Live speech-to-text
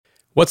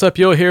What's up?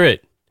 You'll hear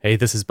it. Hey,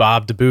 this is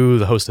Bob DeBoo,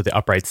 the host of the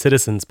Upright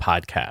Citizens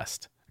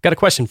podcast. I got a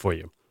question for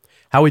you.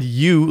 How would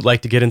you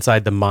like to get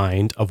inside the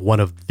mind of one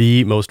of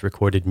the most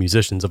recorded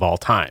musicians of all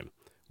time?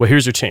 Well,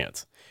 here's your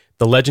chance.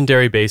 The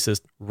legendary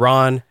bassist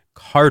Ron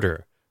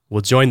Carter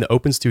will join the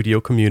Open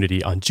Studio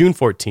community on June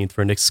 14th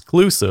for an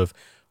exclusive,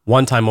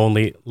 one-time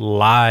only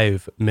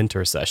live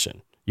mentor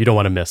session. You don't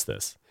want to miss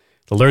this.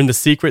 To learn the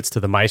secrets to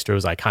the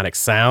maestro's iconic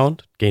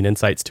sound, gain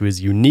insights to his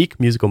unique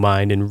musical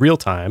mind in real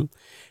time,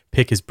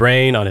 pick his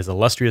brain on his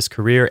illustrious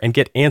career, and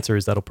get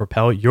answers that'll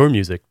propel your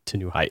music to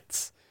new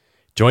heights.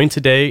 Join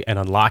today and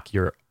unlock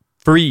your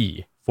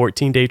free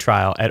 14-day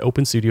trial at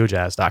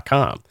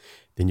openstudiojazz.com.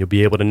 Then you'll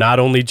be able to not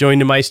only join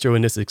the maestro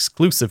in this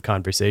exclusive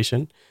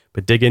conversation,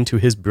 but dig into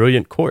his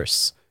brilliant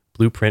course,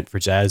 Blueprint for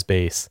Jazz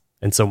Bass,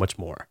 and so much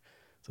more.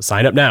 So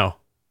sign up now.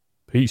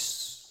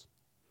 Peace.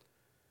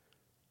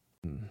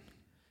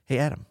 Hey,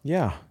 Adam.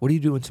 Yeah. What are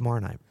you doing tomorrow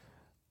night?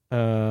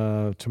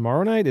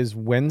 Tomorrow night is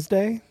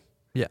Wednesday,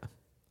 Yeah.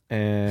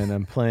 and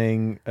I'm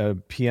playing a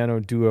piano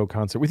duo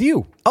concert with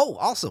you. Oh,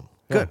 awesome.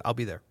 Good. Yeah. I'll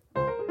be there.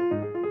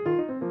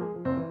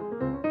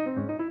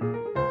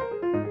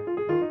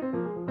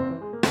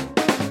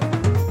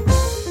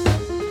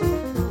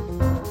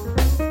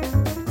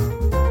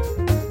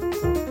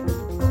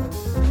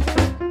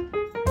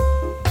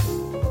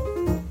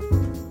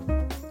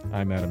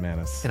 I'm Adam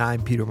Manis. And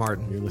I'm Peter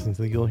Martin. You're listening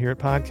to the You'll Hear It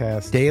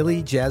podcast.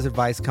 Daily jazz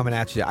advice coming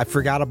at you. I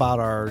forgot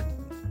about our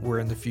We're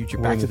in the Future,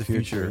 We're Back in to the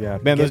Future. Yeah.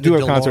 Man, those Get the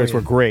duo concerts DeLorean.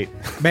 were great.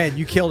 Man,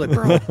 you killed it,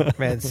 bro.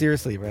 Man,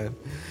 seriously, man.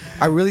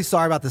 I'm really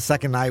sorry about the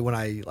second night when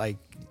I,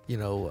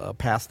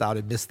 passed out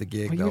and missed the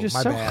gig. Well, though. you're just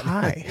My so bad.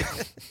 high.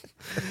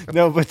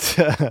 No, but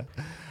Too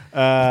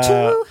high.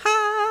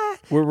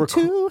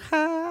 Too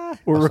high.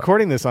 We're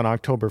recording this on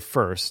October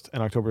 1st,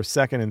 and October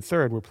 2nd and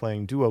 3rd, we're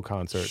playing duo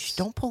concerts. Shh,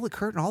 don't pull the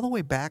curtain all the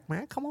way back,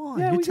 man. Come on.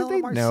 Yeah, You're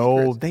telling them our know.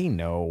 secrets. They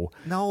know.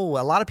 No,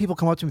 a lot of people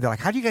come up to me. They're like,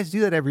 how do you guys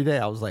do that every day?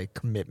 I was like,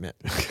 commitment.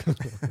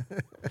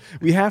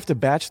 We have to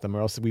batch them,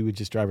 or else we would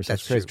just drive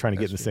ourselves That's crazy true. trying to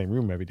get in That's the same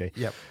room every day.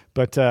 Yep.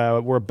 But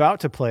we're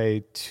about to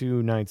play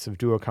 2 nights of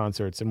duo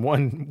concerts and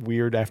one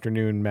weird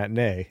afternoon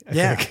matinee. I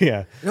Yeah. think.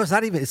 Yeah. No, it's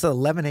not even. It's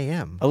 11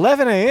 a.m.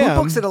 11 a.m.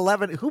 Who books at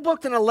 11? Who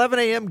booked an 11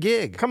 a.m.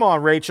 gig? Come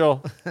on,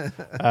 Rachel.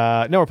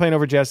 No, we're playing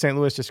over Jazz St.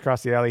 Louis, just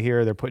across the alley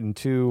here. They're putting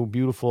 2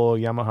 beautiful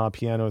Yamaha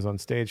pianos on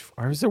stage.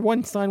 Or is there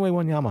one Steinway,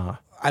 one Yamaha?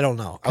 I don't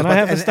know. Can I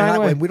have a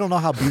Steinway? We don't know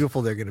how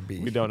beautiful they're going to be.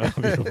 We don't know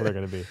how beautiful they're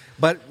going to be.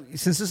 But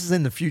since this is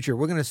in the future,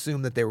 we're going to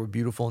assume that they were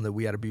beautiful and that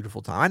we had a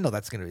beautiful time. I know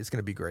it's going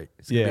to be great.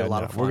 It's going to be a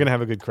lot of fun. We're going to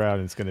have a good crowd,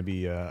 and it's going to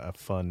be a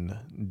fun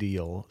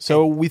deal.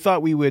 So we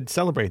thought we would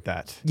celebrate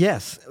that.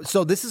 Yes.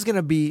 So this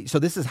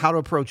is how to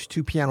approach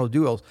 2 piano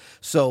duos.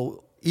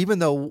 So even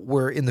though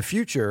we're in the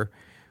future,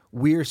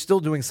 we're still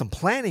doing some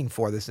planning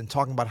for this and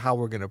talking about how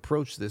we're going to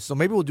approach this. So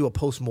maybe we'll do a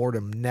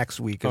postmortem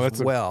next week as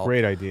that's well. a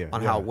great idea. On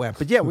how it went.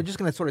 But yeah, we're just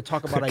going to sort of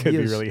talk about It ideas.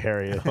 could be really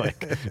hairy.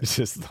 It's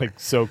just like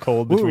so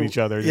cold between each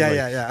other.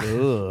 Yeah.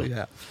 Ugh.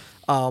 Yeah.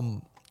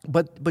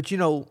 But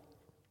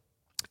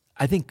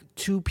I think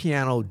 2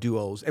 piano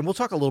duos, and we'll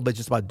talk a little bit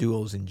just about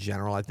duos in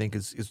general. I think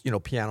is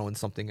piano and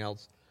something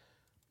else.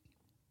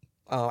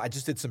 I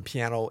just did some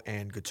piano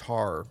and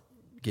guitar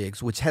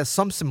gigs, which has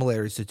some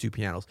similarities to 2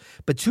 pianos.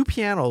 But 2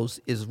 pianos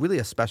is really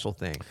a special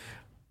thing.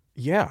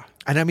 Yeah.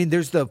 And I mean,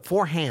 there's the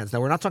 4 hands. Now,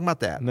 we're not talking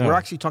about that. No. We're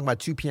actually talking about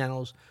 2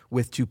 pianos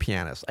with 2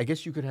 pianists. I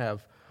guess you could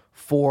have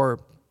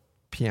 4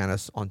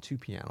 pianists on 2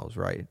 pianos,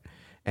 right?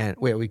 And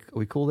wait, are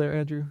we cool there,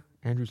 Andrew?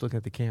 Andrew's looking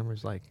at the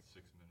cameras like...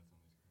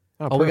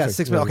 Oh, we got perfect.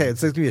 6 minutes. Okay,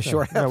 it's going to be a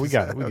short episode. No, we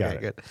got it. We got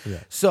Okay, it. good.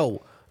 Yeah.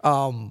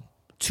 So,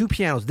 2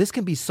 pianos. This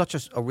can be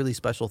such a really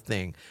special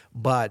thing,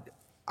 but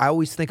I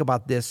always think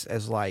about this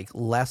as like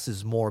less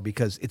is more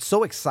because it's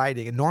so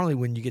exciting. And normally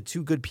when you get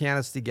 2 good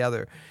pianists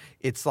together,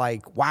 it's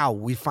like, wow,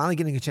 we're finally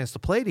getting a chance to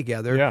play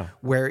together. Yeah.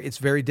 Where it's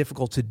very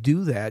difficult to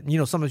do that.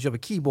 Sometimes you have a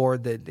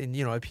keyboard and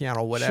a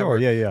piano, whatever. Sure,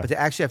 yeah. But to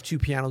actually have 2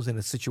 pianos in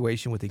a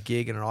situation with a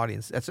gig and an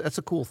audience, that's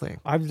a cool thing.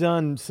 I've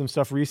done some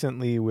stuff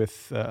recently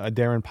with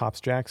Darren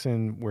Pops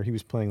Jackson where he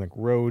was playing like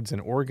Rhodes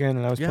and organ,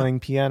 and I was playing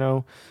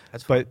piano.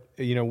 That's fun.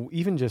 But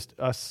even just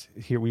us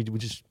here, we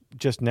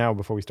just now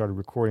before we started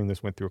recording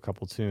this went through a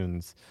couple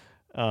tunes.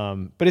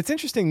 But it's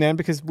interesting, man,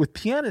 because with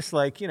pianists,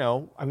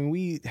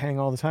 we hang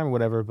all the time or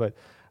whatever, but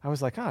I was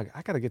like, I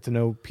got to get to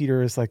know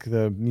Peter as like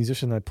the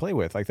musician I play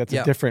with. Like that's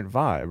a different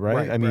vibe,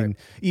 right? I mean,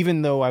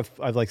 even though I've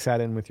like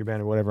sat in with your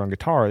band or whatever on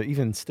guitar,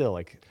 even still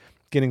like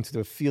getting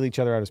to feel each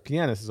other out as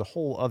pianists is a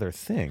whole other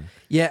thing.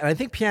 Yeah, and I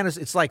think pianists,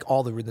 it's like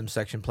all the rhythm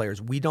section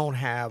players. We don't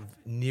have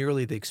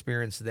nearly the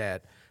experience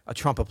that a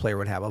trumpet player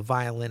would have, a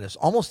violinist,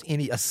 almost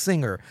a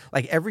singer.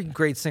 Like every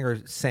great singer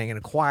sang in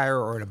a choir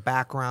or in a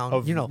background,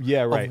 of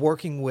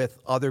working with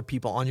other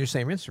people on your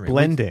same instrument.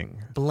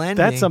 Blending. Blending.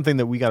 That's something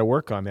that we got to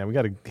work on, man. We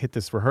got to hit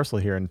this rehearsal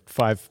here in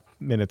 5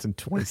 minutes and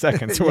 20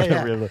 seconds or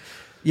whatever.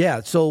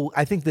 Yeah, so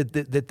I think that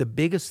the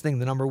biggest thing,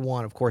 the number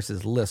one, of course,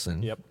 is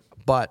listen. Yep.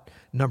 But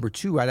number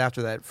 2, right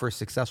after that, for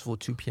successful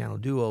 2 piano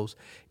duos,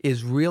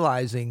 is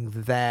realizing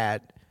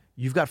that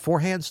you've got 4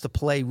 hands to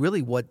play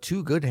really what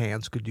 2 good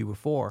hands could do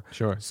before.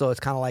 Sure. So it's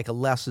kind of like a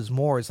less is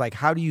more. It's like,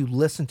 how do you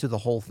listen to the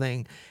whole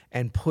thing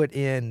and put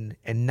in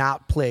and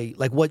not play?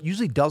 Like, what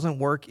usually doesn't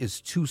work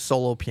is 2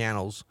 solo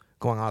pianos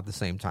going on at the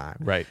same time.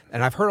 Right.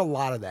 And I've heard a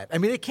lot of that. I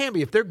mean, it can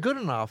be. If they're good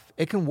enough,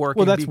 it can work.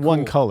 Well, and that's be one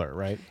cool. color,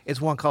 right?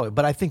 It's one color.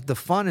 But I think the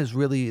fun is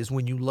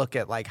when you look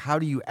at, like, how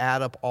do you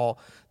add up all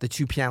the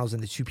 2 pianos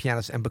and the 2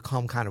 pianists and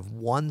become kind of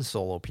one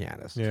solo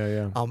pianist.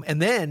 Yeah.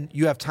 And then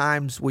you have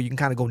times where you can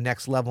kind of go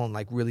next level and,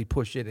 like, really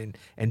push it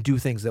and do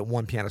things that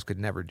one pianist could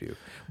never do.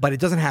 But it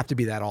doesn't have to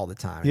be that all the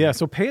time. Yeah,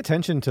 so pay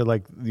attention to,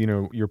 like,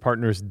 your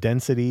partner's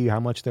density, how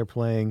much they're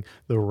playing,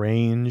 the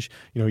range.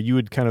 You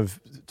would kind of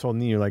told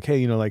me, you're like,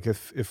 hey, like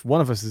if one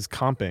of us is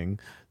comping,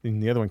 then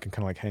the other one can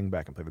kind of like hang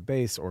back and play the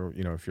bass, or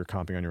if you're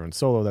comping on your own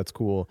solo, that's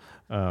cool.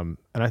 And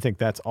I think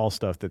that's all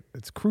stuff that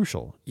it's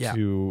crucial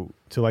to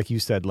like you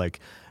said, like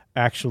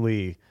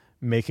actually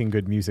making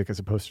good music as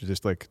opposed to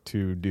just like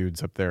 2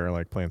 dudes up there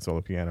like playing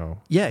solo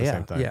piano at the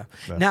same time. Yeah.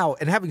 So. Now,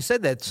 and having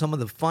said that, some of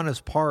the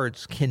funnest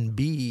parts can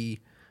be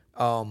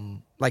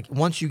like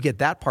once you get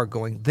that part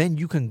going, then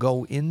you can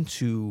go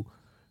into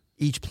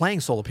each playing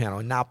solo piano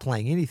and not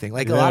playing anything.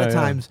 Like a lot of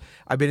times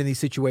I've been in these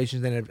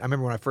situations, and I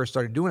remember when I first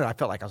started doing it, I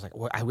felt like I was like,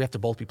 well, we have to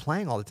both be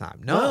playing all the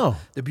time. No.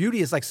 The beauty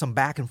is like some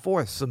back and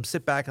forth, some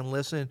sit back and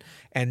listen,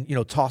 and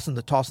tossing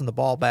the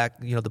ball back,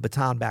 the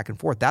baton back and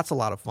forth. That's a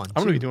lot of fun.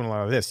 I'm gonna be doing a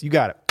lot of this. You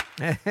got it.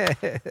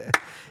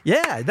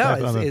 Yeah,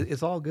 no,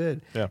 it's all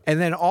good. Yeah.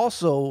 And then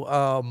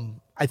also,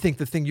 I think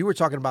the thing you were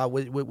talking about,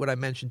 what I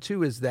mentioned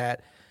too, is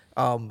that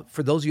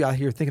for those of you out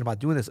here thinking about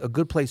doing this, a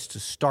good place to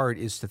start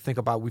is to think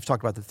about, we've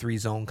talked about the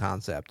 3-zone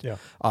concept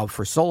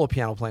for solo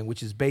piano playing,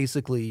 which is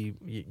basically,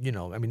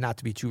 I mean, not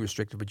to be too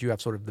restrictive, but you have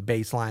sort of the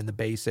bass line, the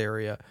bass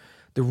area,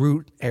 the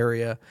root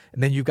area,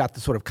 and then you've got the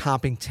sort of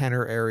comping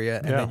tenor area,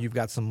 and then you've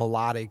got some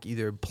melodic,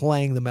 either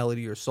playing the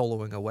melody or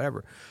soloing or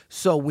whatever.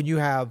 So when you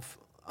have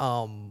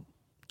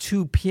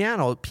 2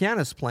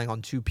 pianists playing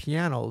on 2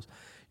 pianos,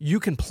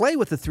 you can play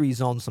with the 3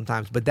 zones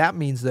sometimes, but that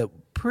means that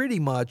pretty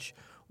much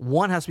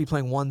one has to be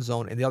playing 1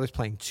 zone and the other's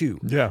playing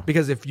 2. Yeah.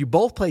 Because if you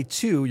both play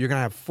 2, you're going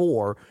to have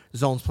 4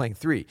 zones playing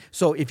 3.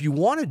 So if you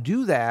want to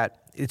do that,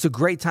 it's a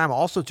great time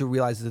also to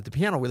realize that the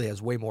piano really has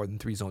way more than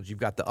 3 zones. You've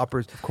got the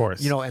uppers, of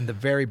course, and the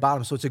very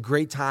bottom. So it's a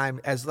great time,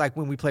 as like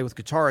when we play with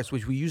guitarists,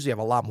 which we usually have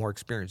a lot more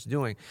experience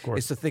doing,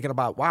 is to thinking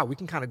about, wow, we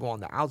can kind of go on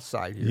the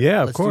outside here.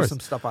 Yeah, Let's of course. do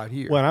some stuff out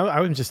here. Well, I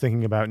was just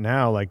thinking about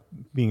now, like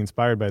being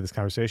inspired by this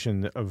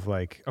conversation of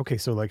like, okay,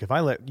 so like if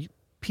I let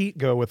Pete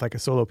go with like a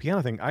solo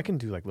piano thing, I can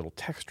do like little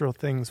textural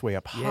things way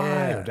up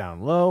high or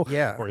down low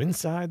or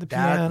inside the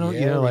piano,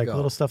 like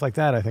little stuff like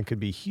that I think could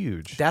be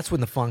huge. That's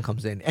when the fun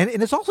comes in. And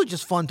it's also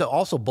just fun to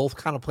also both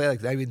kind of play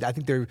like that. I mean, I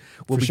think there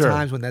will be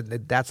times when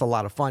that's a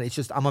lot of fun. It's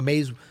just, I'm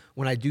amazed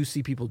when I do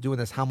see people doing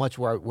this, how much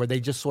where they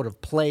just sort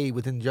of play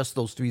within just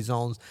those 3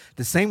 zones,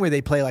 the same way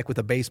they play like with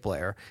a bass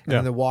player, and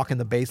then they're walking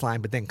the bass line,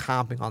 but then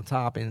comping on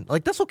top, and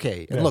like that's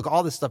okay. And look,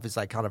 all this stuff is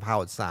like kind of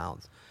how it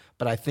sounds.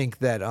 But I think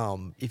that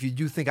if you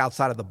do think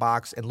outside of the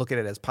box and look at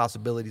it as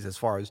possibilities, as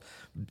far as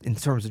in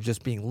terms of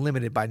just being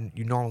limited by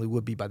you normally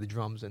would be by the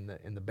drums and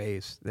the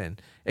bass, then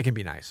it can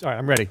be nice. All right,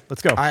 I'm ready.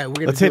 Let's go. All right,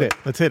 let's hit it.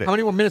 Let's hit it. How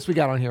many more minutes we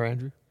got on here,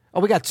 Andrew?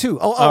 Oh, we got 2.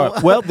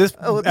 Well, this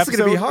this is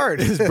going to be hard.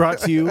 is brought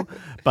to you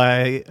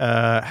by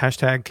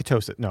hashtag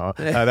Ketosis. No,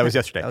 that was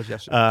yesterday. That was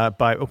yesterday.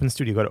 By Open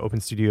Studio. Go to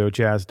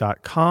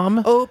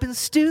openstudiojazz.com.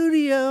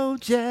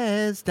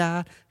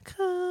 openstudiojazz.com.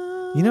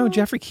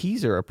 Jeffrey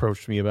Keyser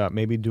approached me about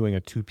maybe doing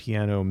a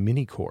 2-piano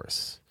mini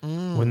course.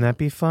 Wouldn't that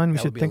be fun? We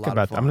should think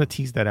about that. I'm going to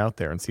tease that out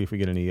there and see if we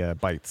get any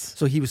bites.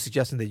 So he was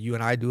suggesting that you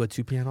and I do a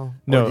 2-piano?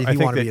 No, or did he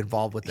want to be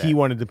involved with that? He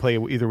wanted to play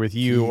either with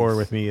you or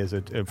with me as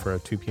for a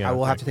 2-piano. I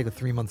will have to take a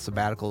 3-month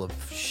sabbatical of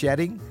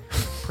shedding,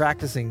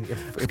 practicing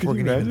if we're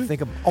going to even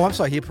think of... Oh, I'm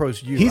sorry. He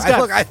approached you.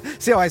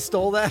 See how I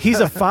stole that? He's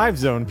a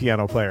 5-zone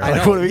piano player. I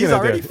know. What are we He's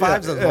gonna already do?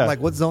 5 zones. I'm like,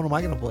 what zone am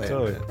I going to play?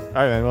 Totally. All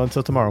right, man. Well,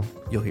 until tomorrow.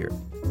 You'll hear it.